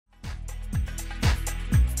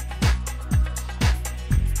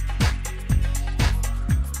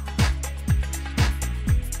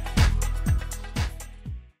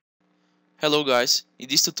Hello guys, in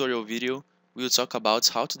this tutorial video we will talk about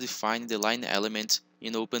how to define the line element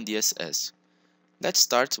in OpenDSS. Let's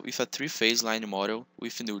start with a three-phase line model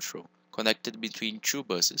with neutral connected between two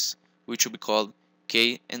buses, which will be called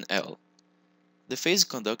K and L. The phase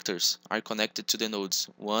conductors are connected to the nodes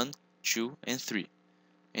 1, 2, and 3,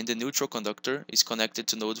 and the neutral conductor is connected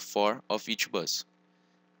to node 4 of each bus.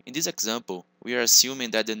 In this example, we are assuming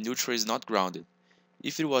that the neutral is not grounded.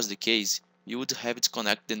 If it was the case, you would have to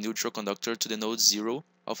connect the neutral conductor to the node 0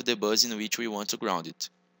 of the bus in which we want to ground it.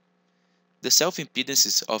 The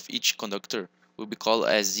self-impedances of each conductor will be called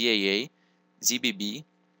as ZAA, ZBB,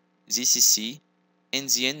 ZCC, and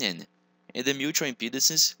ZNN, and the mutual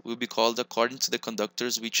impedances will be called according to the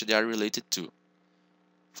conductors which they are related to.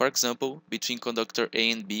 For example, between conductor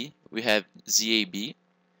A and B we have ZAB,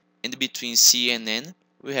 and between C and N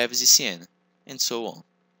we have ZCN, and so on.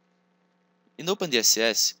 In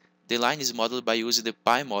OpenDSS, the line is modeled by using the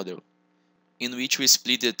pi model, in which we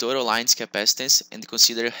split the total line's capacitance and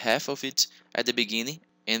consider half of it at the beginning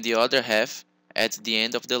and the other half at the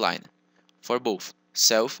end of the line, for both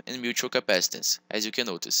self and mutual capacitance, as you can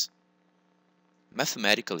notice.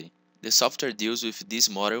 Mathematically, the software deals with this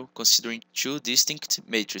model considering two distinct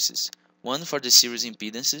matrices, one for the series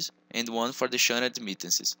impedances and one for the shunt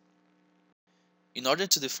admittances. In order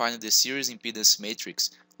to define the series impedance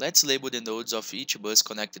matrix, let's label the nodes of each bus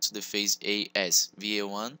connected to the phase A as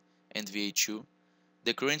VA1 and VA2,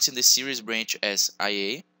 the current in the series branch as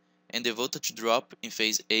IA, and the voltage drop in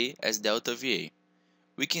phase A as delta VA.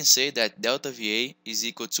 We can say that delta VA is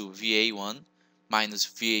equal to VA1 minus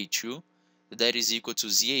VA2, that is equal to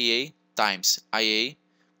ZAA times IA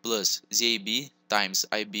plus ZAB times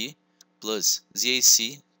IB plus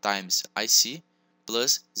ZAC times IC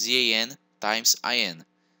plus ZAN times IN.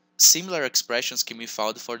 Similar expressions can be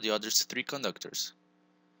found for the other three conductors.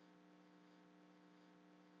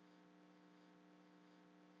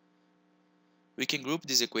 We can group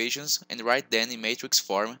these equations and write them in matrix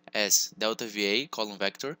form as delta VA column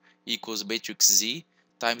vector equals matrix Z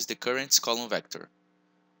times the current's column vector,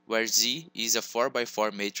 where Z is a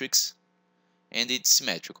 4x4 matrix and it's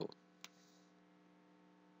symmetrical.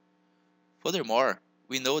 Furthermore,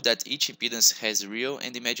 we know that each impedance has real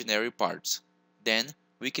and imaginary parts. Then,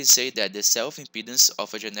 we can say that the self-impedance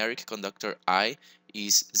of a generic conductor I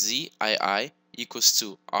is ZII equals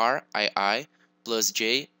to RII plus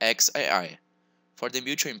JXII. For the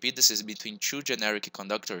mutual impedances between two generic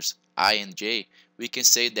conductors, I and J, we can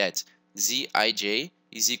say that ZIJ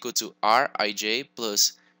is equal to RIJ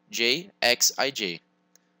plus JXIJ.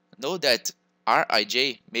 Note that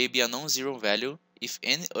Rij may be a non-zero value if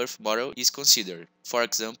any earth model is considered, for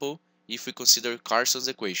example, if we consider Carson's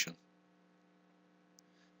equation.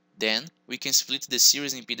 Then, we can split the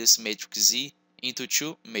series impedance matrix Z into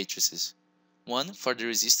two matrices, one for the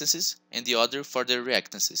resistances and the other for the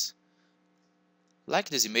reactances. Like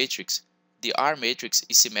the Z matrix, the R matrix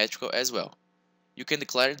is symmetrical as well. You can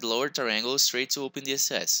declare the lower triangle straight to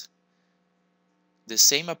OpenDSS. The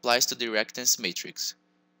same applies to the reactance matrix.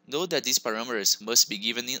 Note that these parameters must be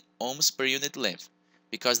given in ohms per unit length,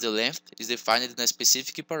 because the length is defined in a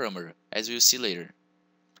specific parameter, as we will see later.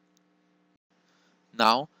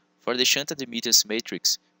 Now, for the shunt admittance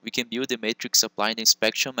matrix, we can build the matrix applying the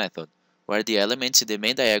inspection method, where the elements in the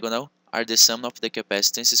main diagonal are the sum of the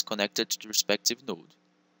capacitances connected to the respective node.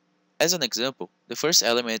 As an example, the first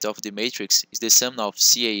element of the matrix is the sum of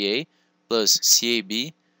CAA plus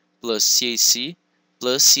CAB plus CAC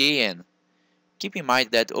plus CAN. Keep in mind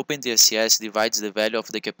that OpenDSS divides the value of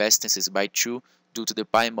the capacitances by 2 due to the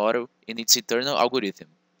pi model in its internal algorithm.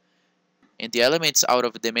 And the elements out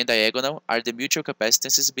of the main diagonal are the mutual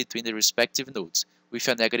capacitances between the respective nodes, with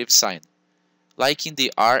a negative sign. Like in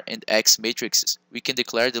the R and X matrices, we can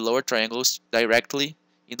declare the lower triangles directly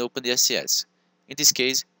in OpenDSS. In this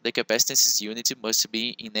case, the capacitances unit must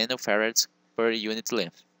be in nanofarads per unit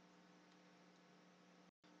length.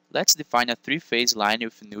 Let's define a three-phase line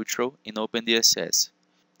with neutral in OpenDSS.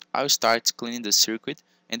 I'll start cleaning the circuit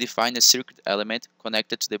and define a circuit element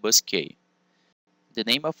connected to the bus K. The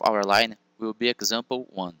name of our line will be example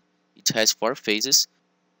 1. It has 4 phases.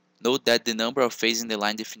 Note that the number of phases in the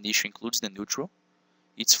line definition includes the neutral.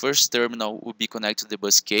 Its first terminal will be connected to the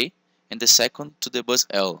bus K and the second to the bus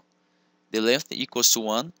L. The length equals to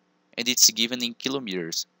 1 and it's given in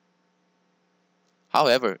kilometers.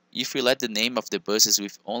 However, if we let the name of the buses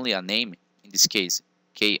with only a name, in this case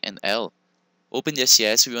K and L,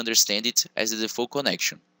 OpenDSS will understand it as the default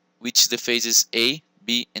connection, which is the phases A,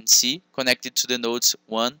 B, and C connected to the nodes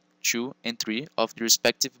 1, 2, and 3 of the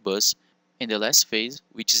respective bus, and the last phase,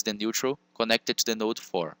 which is the neutral, connected to the node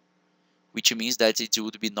 4, which means that it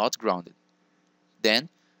would be not grounded. Then,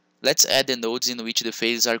 Let's add the nodes in which the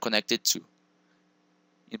phases are connected to.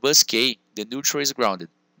 In bus K, the neutral is grounded.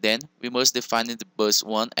 Then we must define the bus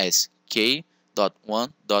 1 as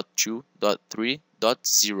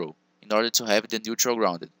K.1.2.3.0 in order to have the neutral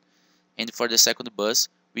grounded. And for the second bus,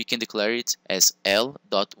 we can declare it as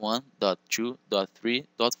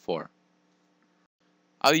L.1.2.3.4.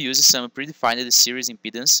 I'll use some predefined series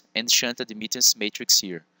impedance and shunt admittance matrix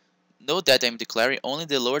here. Note that I'm declaring only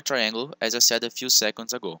the lower triangle as I said a few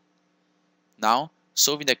seconds ago. Now,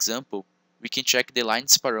 solving the example, we can check the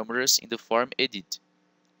line's parameters in the form edit.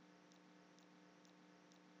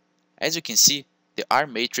 As you can see, the R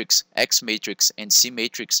matrix, X matrix, and C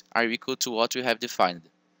matrix are equal to what we have defined.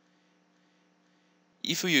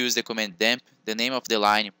 If we use the command demp, the name of the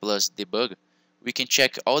line plus debug, we can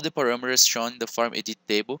check all the parameters shown in the form edit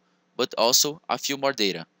table, but also a few more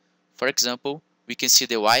data. For example, we can see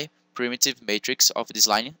the Y primitive matrix of this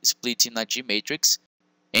line split in a G matrix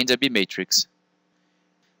and a B matrix.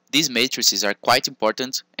 These matrices are quite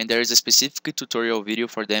important, and there is a specific tutorial video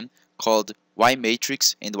for them called Y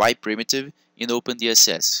matrix and Y primitive in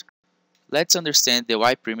OpenDSS. Let's understand the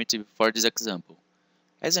Y primitive for this example.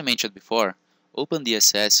 As I mentioned before,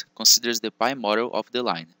 OpenDSS considers the pi model of the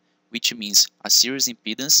line, which means a series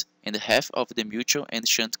impedance and half of the mutual and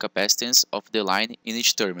shunt capacitance of the line in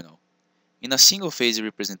each terminal. In a single-phase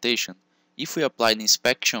representation, if we apply the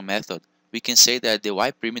inspection method, we can say that the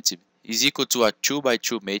Y primitive is equal to a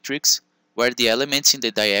 2x2 matrix, where the elements in the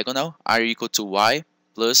diagonal are equal to Y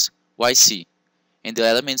plus YC, and the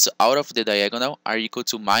elements out of the diagonal are equal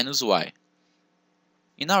to minus Y.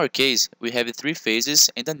 In our case, we have 3 phases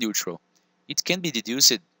and a neutral. It can be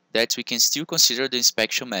deduced that we can still consider the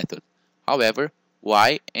inspection method. However,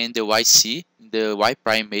 Y and the YC in the Y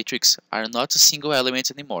prime matrix are not a single element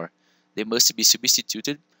anymore. They must be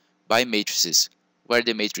substituted by matrices, where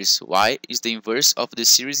the matrix Y is the inverse of the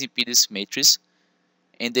series impedance matrix,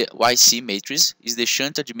 and the YC matrix is the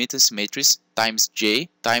shunt admittance matrix times J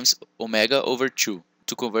times omega over 2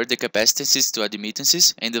 to convert the capacitances to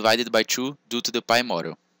admittances and divided by 2 due to the pi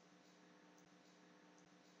model.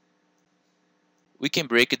 We can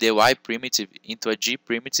break the Y primitive into a G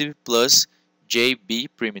primitive plus JB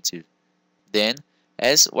primitive. Then,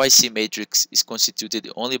 as YC matrix is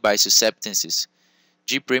constituted only by susceptances,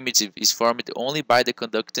 G primitive is formed only by the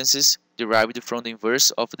conductances derived from the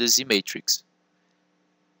inverse of the Z matrix.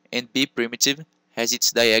 And B primitive has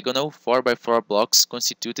its diagonal 4x4 blocks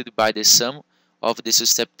constituted by the sum of the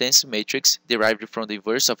susceptance matrix derived from the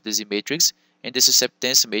inverse of the Z matrix and the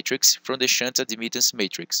susceptance matrix from the shunt admittance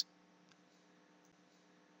matrix.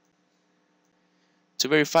 To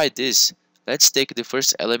verify this, let's take the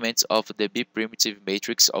first element of the B primitive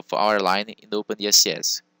matrix of our line in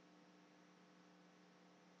OpenDSS.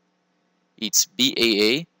 It's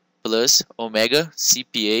BAA plus omega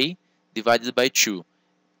CPA divided by 2,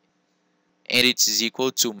 and it is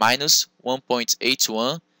equal to minus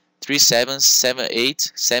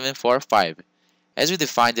 1.813778745. As we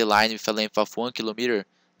define the line with a length of 1 km,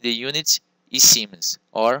 the unit is Siemens,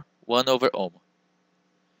 or 1 over ohm.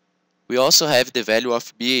 We also have the value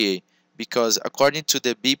of BAA, because according to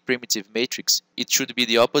the B primitive matrix, it should be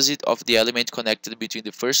the opposite of the element connected between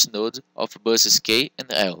the first node of buses K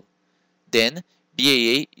and L. Then,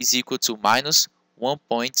 BAA is equal to minus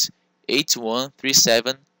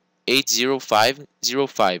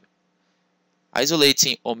 1.813780505.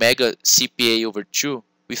 Isolating omega CPA over 2,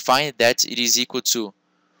 we find that it is equal to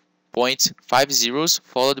 0.50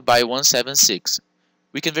 followed by 176.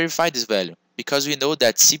 We can verify this value, because we know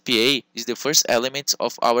that CPA is the first element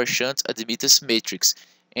of our shunt admittance matrix,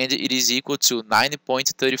 and it is equal to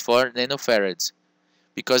 9.34 nanofarads,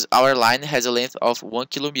 because our line has a length of 1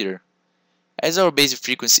 km. As our base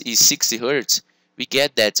frequency is 60 Hz, we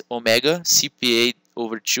get that omega CPA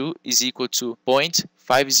over 2 is equal to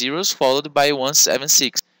 0.50 followed by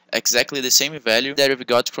 176, exactly the same value that we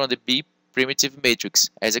got from the B primitive matrix,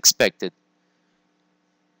 as expected.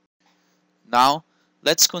 Now,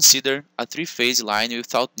 let's consider a 3-phase line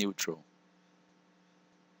without neutral.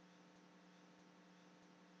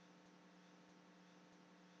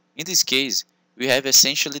 In this case, we have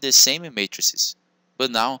essentially the same matrices,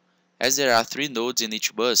 but now, as there are 3 nodes in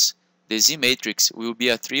each bus, the Z matrix will be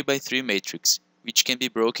a 3x3 matrix, which can be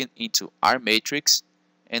broken into R matrix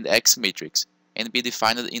and X matrix, and be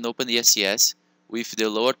defined in OpenDSS with the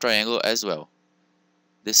lower triangle as well.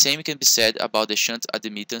 The same can be said about the shunt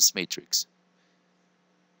admittance matrix.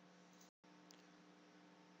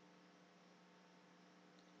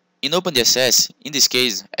 In OpenDSS, in this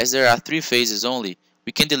case, as there are 3 phases only,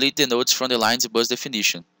 we can delete the nodes from the line's bus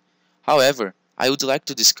definition. However, I would like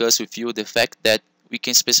to discuss with you the fact that we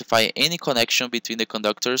can specify any connection between the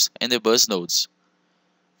conductors and the bus nodes.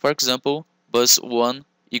 For example, bus 1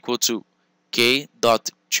 equal to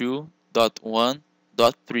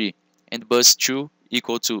k.2.1.3 and bus 2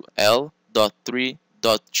 equal to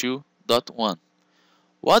l.3.2.1.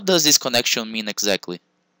 What does this connection mean exactly?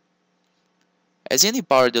 As any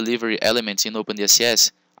power delivery element in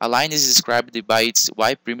OpenDSS, a line is described by its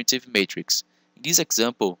Y-primitive matrix. In this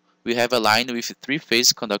example, we have a line with three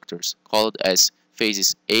phase conductors, called as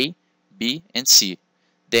phases A, B, and C.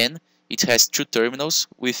 Then, it has two terminals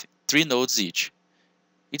with three nodes each.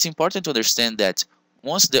 It's important to understand that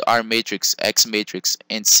once the R matrix, X matrix,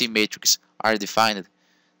 and C matrix are defined,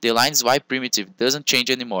 the line's Y-primitive doesn't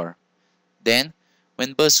change anymore. Then,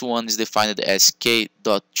 when bus 1 is defined as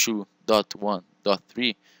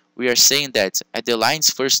k.2.1.3, we are saying that at the line's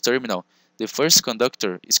first terminal, the first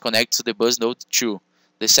conductor is connected to the bus node 2,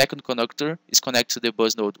 the second conductor is connected to the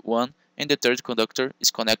bus node 1, and the third conductor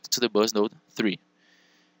is connected to the bus node 3.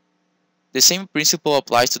 The same principle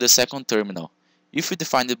applies to the second terminal. If we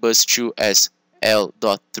define the bus 2 as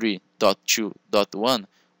L.3.2.1,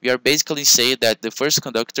 we are basically saying that the first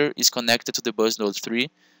conductor is connected to the bus node 3,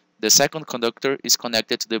 the second conductor is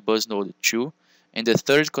connected to the bus node 2, and the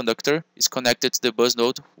third conductor is connected to the bus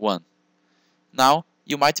node 1. Now,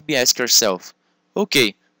 you might be asking yourself,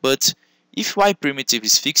 okay, but if Y primitive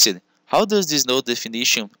is fixed, how does this node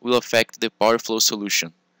definition will affect the power flow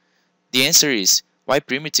solution? The answer is, Y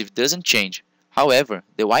primitive doesn't change. However,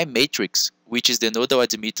 the Y matrix, which is the nodal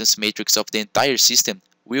admittance matrix of the entire system,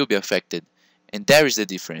 will be affected. And there is the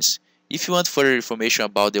difference. If you want further information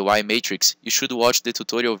about the Y matrix, you should watch the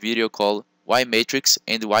tutorial video called Y matrix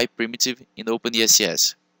and Y primitive in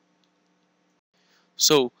OpenDSS.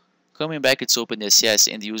 So, coming back to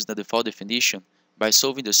OpenDSS and using the default definition, by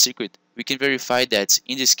solving the circuit, we can verify that,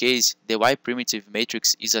 in this case, the Y primitive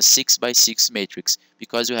matrix is a 6x6 matrix,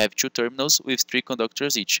 because we have two terminals with three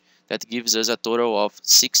conductors each. That gives us a total of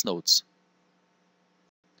 6 nodes.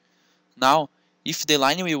 Now, if the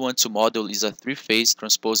line we want to model is a three-phase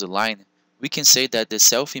transposed line, we can say that the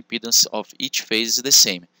self-impedance of each phase is the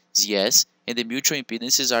same, Zs, and the mutual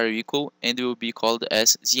impedances are equal and will be called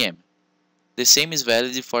as Zm. The same is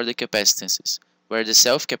valid for the capacitances, where the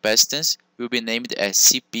self-capacitance will be named as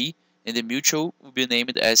Cp and the mutual will be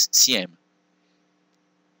named as Cm.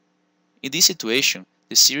 In this situation,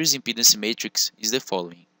 the series impedance matrix is the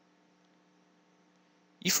following.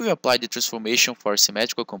 If we apply the transformation for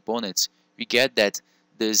symmetrical components, we get that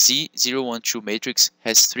the Z012 matrix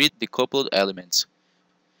has three decoupled elements,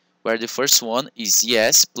 where the first one is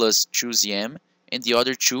Zs plus 2Zm and the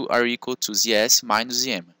other two are equal to Zs minus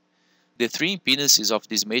Zm. The three impedances of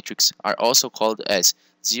this matrix are also called as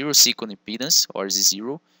zero sequence impedance or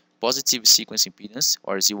Z0, positive sequence impedance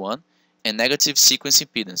or Z1, and negative sequence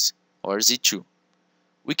impedance or Z2.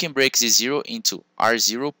 We can break Z0 into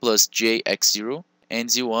R0 plus jx0 and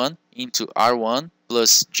Z1 into R1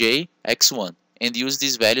 plus jx1 and use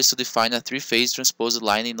these values to define a three-phase transposed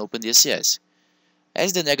line in OpenDSS.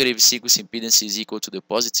 As the negative sequence impedance is equal to the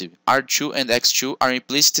positive, R2 and X2 are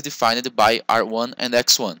implicitly defined by R1 and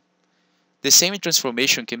X1. The same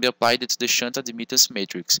transformation can be applied to the Shunt admittance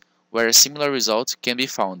matrix, where a similar result can be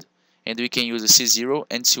found, and we can use C0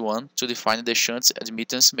 and C1 to define the Shunt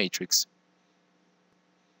admittance matrix.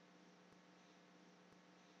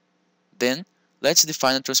 Then, let's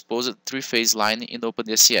define a transposed three-phase line in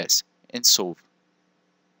OpenDSS and solve.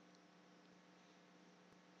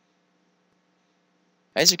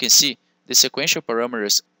 As you can see, the sequential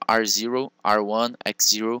parameters R0, R1,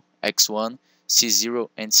 X0, X1, C0,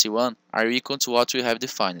 and C1 are equal to what we have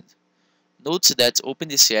defined. Note that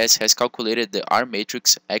OpenDSS has calculated the R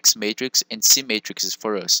matrix, X matrix, and C matrices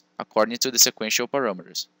for us, according to the sequential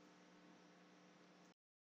parameters.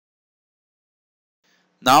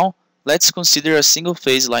 Now, let's consider a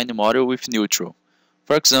single-phase line model with neutral.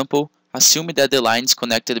 For example, assume that the line is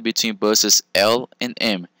connected between buses L and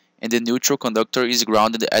M, and the neutral conductor is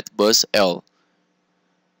grounded at bus L.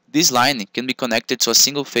 This line can be connected to a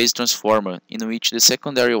single-phase transformer in which the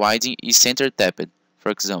secondary winding is center-tapped,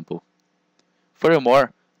 for example.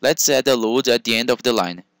 Furthermore, let's add a load at the end of the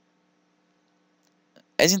line.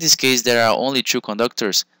 As in this case there are only two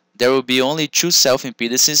conductors, there will be only two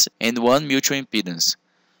self-impedances and one mutual impedance.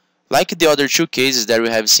 Like the other two cases that we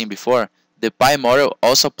have seen before, the pi model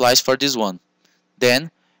also applies for this one.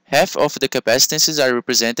 Then, half of the capacitances are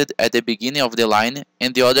represented at the beginning of the line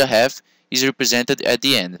and the other half is represented at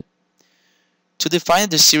the end. To define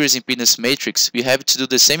the series impedance matrix, we have to do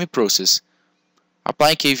the same process.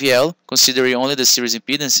 Applying KVL, considering only the series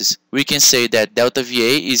impedances, we can say that delta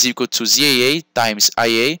VA is equal to ZAA times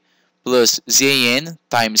IA plus ZAN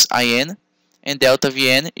times IN, and delta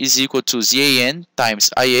Vn is equal to Zan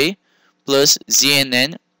times Ia plus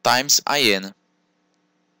Znn times In.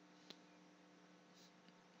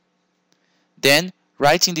 Then,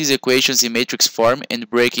 writing these equations in matrix form and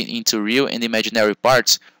breaking into real and imaginary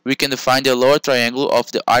parts, we can define the lower triangle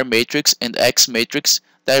of the R matrix and X matrix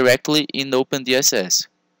directly in OpenDSS.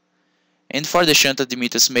 And for the Shunt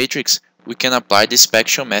admittance matrix, we can apply the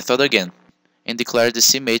inspection method again and declare the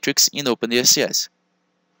C matrix in OpenDSS.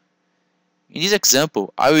 In this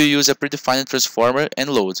example, I will use a predefined transformer and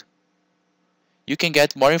load. You can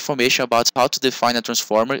get more information about how to define a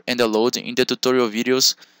transformer and a load in the tutorial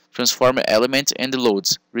videos Transformer Element and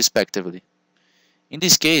Loads, respectively. In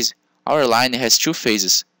this case, our line has two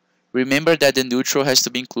phases. Remember that the neutral has to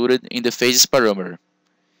be included in the phases parameter.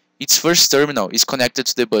 Its first terminal is connected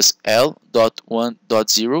to the bus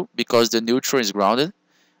L.1.0 because the neutral is grounded,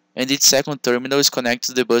 and its second terminal is connected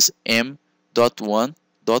to the bus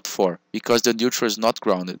M.1.4 because the neutral is not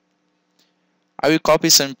grounded. I will copy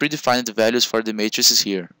some predefined values for the matrices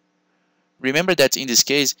here. Remember that in this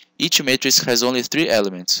case, each matrix has only 3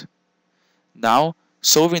 elements. Now,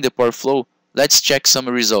 solving the power flow, let's check some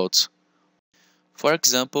results. For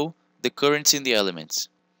example, the currents in the elements.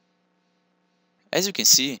 As you can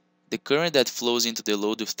see, the current that flows into the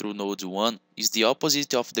load through node 1 is the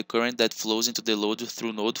opposite of the current that flows into the load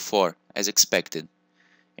through node 4, as expected.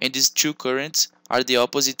 And these two currents are the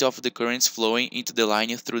opposite of the currents flowing into the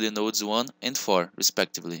line through the nodes 1 and 4,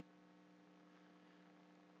 respectively.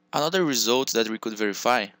 Another result that we could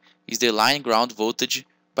verify is the line ground voltage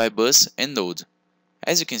by bus and node.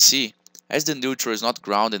 As you can see, as the neutral is not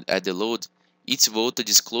grounded at the load, its voltage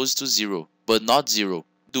is close to 0, but not 0,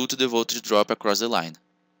 due to the voltage drop across the line.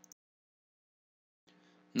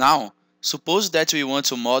 Now, suppose that we want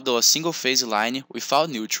to model a single-phase line without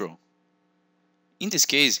neutral. In this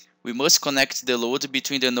case, we must connect the load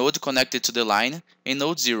between the node connected to the line and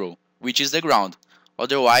node 0, which is the ground,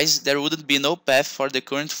 otherwise there wouldn't be no path for the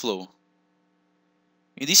current flow.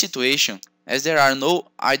 In this situation, as there are no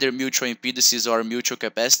either mutual impedances or mutual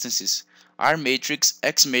capacitances, R matrix,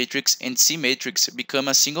 X matrix, and C matrix become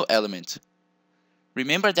a single element.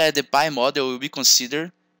 Remember that the pi model will be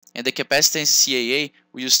considered and the capacitance CAA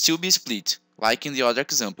will still be split, like in the other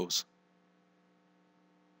examples.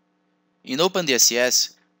 In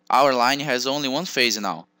OpenDSS, our line has only one phase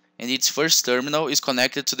now, and its first terminal is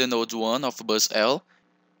connected to the node 1 of bus L,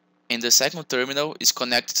 and the second terminal is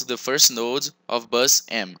connected to the first node of bus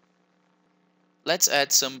M. Let's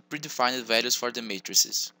add some predefined values for the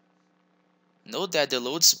matrices. Note that the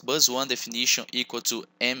load's bus 1 definition equal to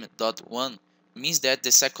M.1 means that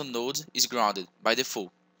the second node is grounded by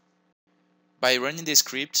default. By running the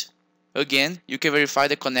script, again, you can verify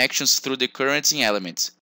the connections through the currents in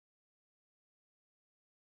elements,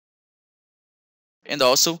 and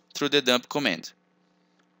also through the dump command.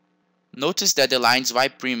 Notice that the line's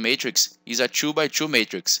Y' matrix is a 2 by 2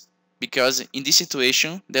 matrix, because in this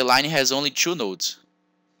situation, the line has only 2 nodes.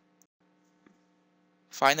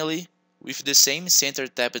 Finally, with the same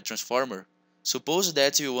center-tapped transformer, suppose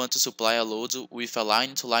that you want to supply a load with a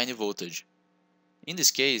line-to-line voltage. In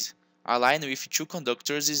this case, a line with 2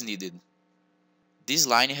 conductors is needed. This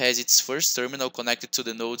line has its first terminal connected to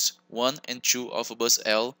the nodes 1 and 2 of bus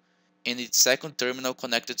L, and its second terminal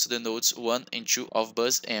connected to the nodes 1 and 2 of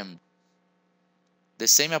bus M. The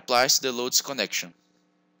same applies to the loads connection.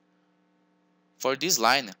 For this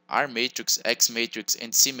line, R matrix, X matrix,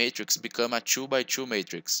 and C matrix become a 2 by 2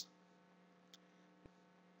 matrix.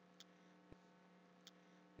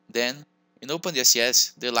 Then, in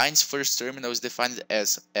OpenDSS, the line's first terminal is defined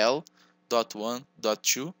as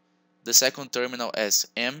L.1.2, the second terminal as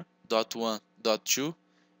M.1.2,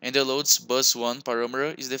 and the load's bus 1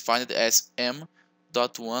 parameter is defined as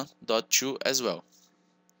M.1.2 as well.